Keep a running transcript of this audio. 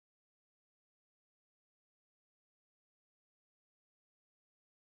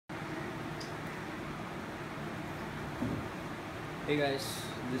Hey guys,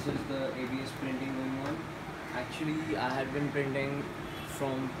 this is the ABS printing going on. Actually, I had been printing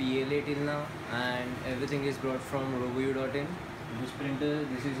from PLA till now, and everything is brought from robu.in. This printer,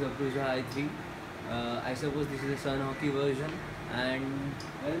 this is a Prusa i3. I suppose this is a sunhokey version, and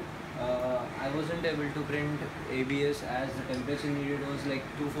well, I wasn't able to print ABS as the temperature needed was like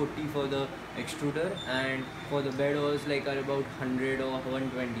 240 for the extruder, and for the bed was like about 100 or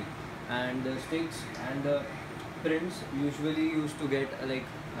 120, and the sticks and the prints usually used to get they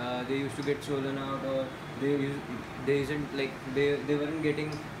used to get swollen out, or they isn't like they weren't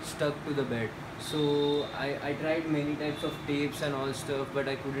getting stuck to the bed. So I tried many types of tapes and all stuff, but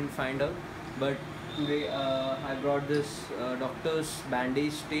I couldn't find out. But today I brought this doctor's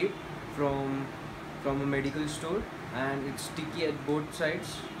bandage tape from a medical store, and it's sticky at both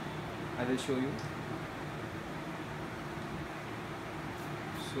sides. I will show you.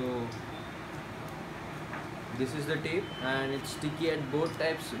 So this is the tape, and it's sticky at both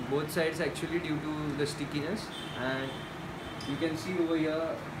sides actually, due to the stickiness. And you can see over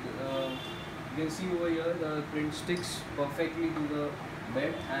here, the print sticks perfectly to the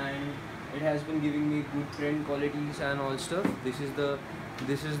bed, and it has been giving me good print qualities and all stuff. This is the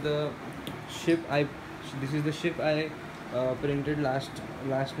ship I printed last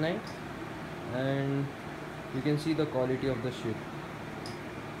night, and you can see the quality of the ship.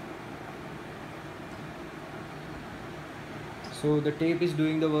 So the tape is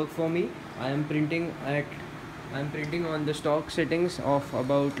doing the work for me. I'm printing on the stock settings of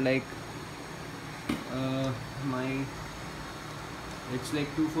about like it's like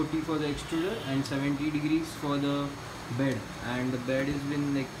 240 for the extruder and 70 degrees for the bed, and the bed has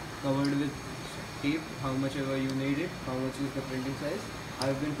been like covered with tape, how much ever you need it, how much is the printing size.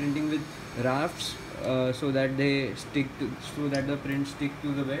 I've been printing with rafts so that the prints stick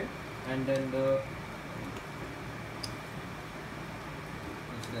to the bed, and then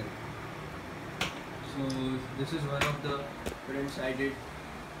so this is one of the prints I did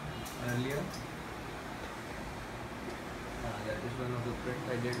earlier. That is one of the prints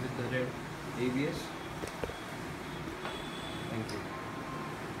I did with the red ABS. Thank you.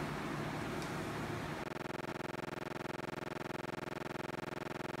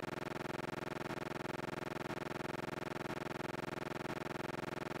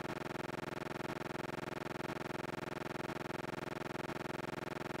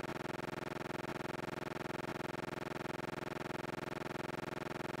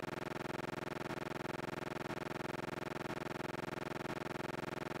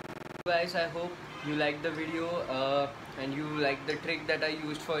 Guys, I hope you liked the video and you like the trick that I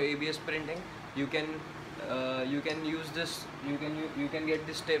used for ABS printing. You can use this. You can get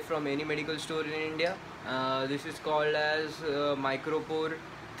this tape from any medical store in India. This is called as micropore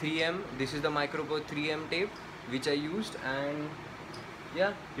 3M. This is the micropore 3M tape which I used, and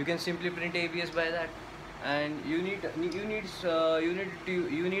yeah, you can simply print ABS by that. And you need a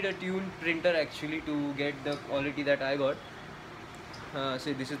tuned printer actually to get the quality that I got.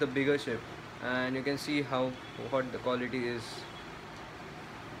 See, this is the bigger shape, and you can see what the quality is.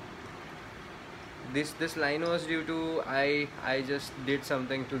 This line was due to I just did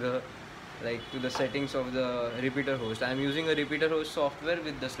something to the settings of the repeater host. I'm using a repeater host software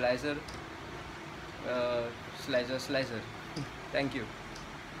with the slicer. Thank you.